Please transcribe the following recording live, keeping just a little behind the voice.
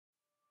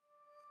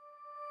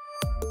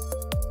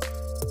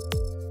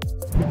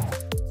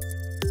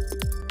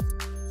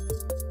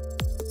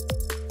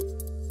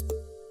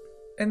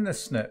In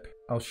this snip,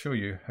 I'll show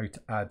you how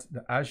to add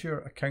the Azure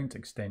account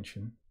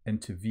extension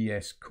into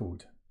VS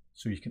Code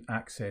so you can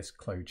access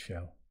Cloud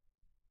Shell.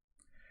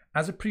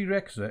 As a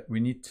prerequisite, we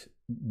need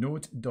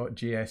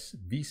Node.js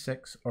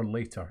v6 or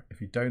later if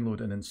you download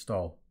and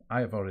install. I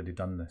have already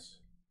done this.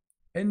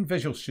 In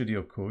Visual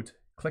Studio Code,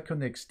 click on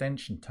the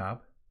Extension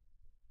tab,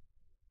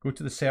 go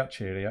to the search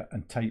area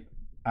and type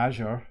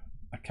Azure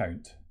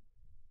Account.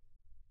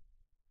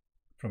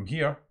 From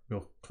here,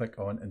 we'll click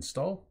on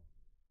Install.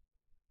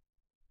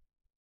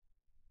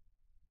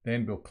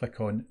 Then we'll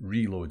click on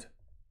Reload.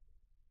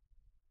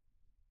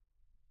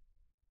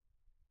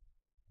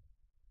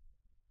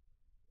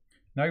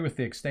 Now with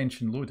the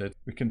extension loaded,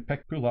 we can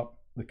pull up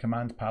the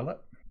command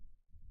palette.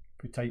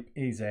 If we type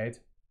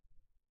AZ,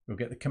 we'll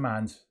get the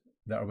commands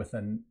that are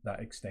within that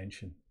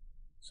extension.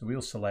 So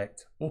we'll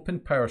select Open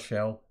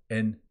PowerShell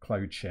in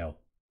Cloud Shell.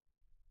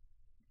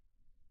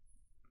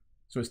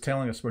 So it's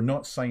telling us we're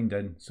not signed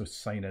in, so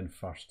sign in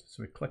first.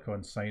 So we click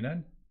on Sign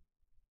In.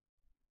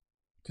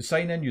 To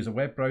sign in, use a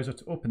web browser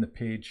to open the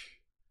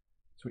page.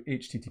 So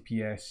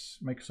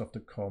https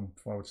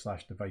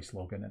microsoft.com/device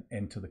login and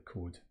enter the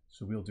code.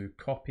 So we'll do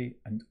copy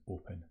and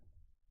open.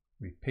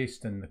 We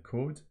paste in the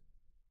code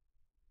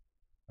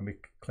and we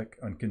click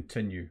on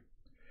continue.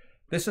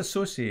 This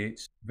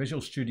associates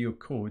Visual Studio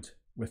Code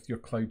with your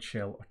Cloud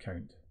Shell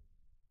account.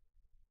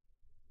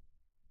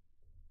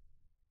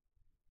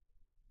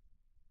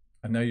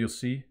 And now you'll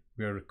see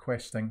we are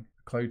requesting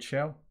a Cloud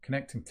Shell,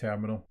 connecting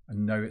terminal,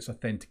 and now it's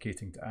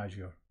authenticating to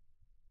Azure.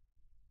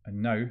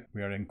 And now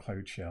we are in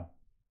Cloud Shell.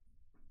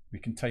 We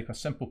can type a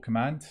simple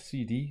command,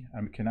 cd,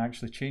 and we can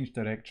actually change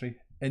directory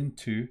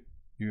into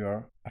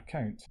your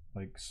account,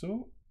 like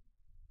so.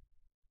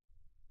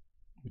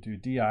 We do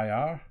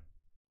dir,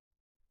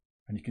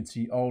 and you can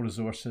see all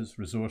resources,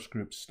 resource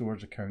groups,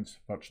 storage accounts,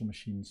 virtual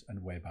machines,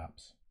 and web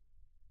apps.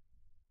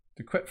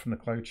 To quit from the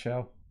Cloud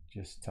Shell,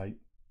 just type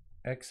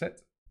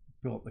exit,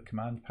 pull up the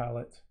command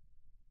palette,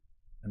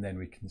 and then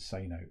we can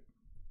sign out.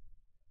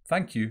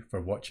 Thank you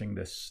for watching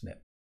this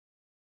snip.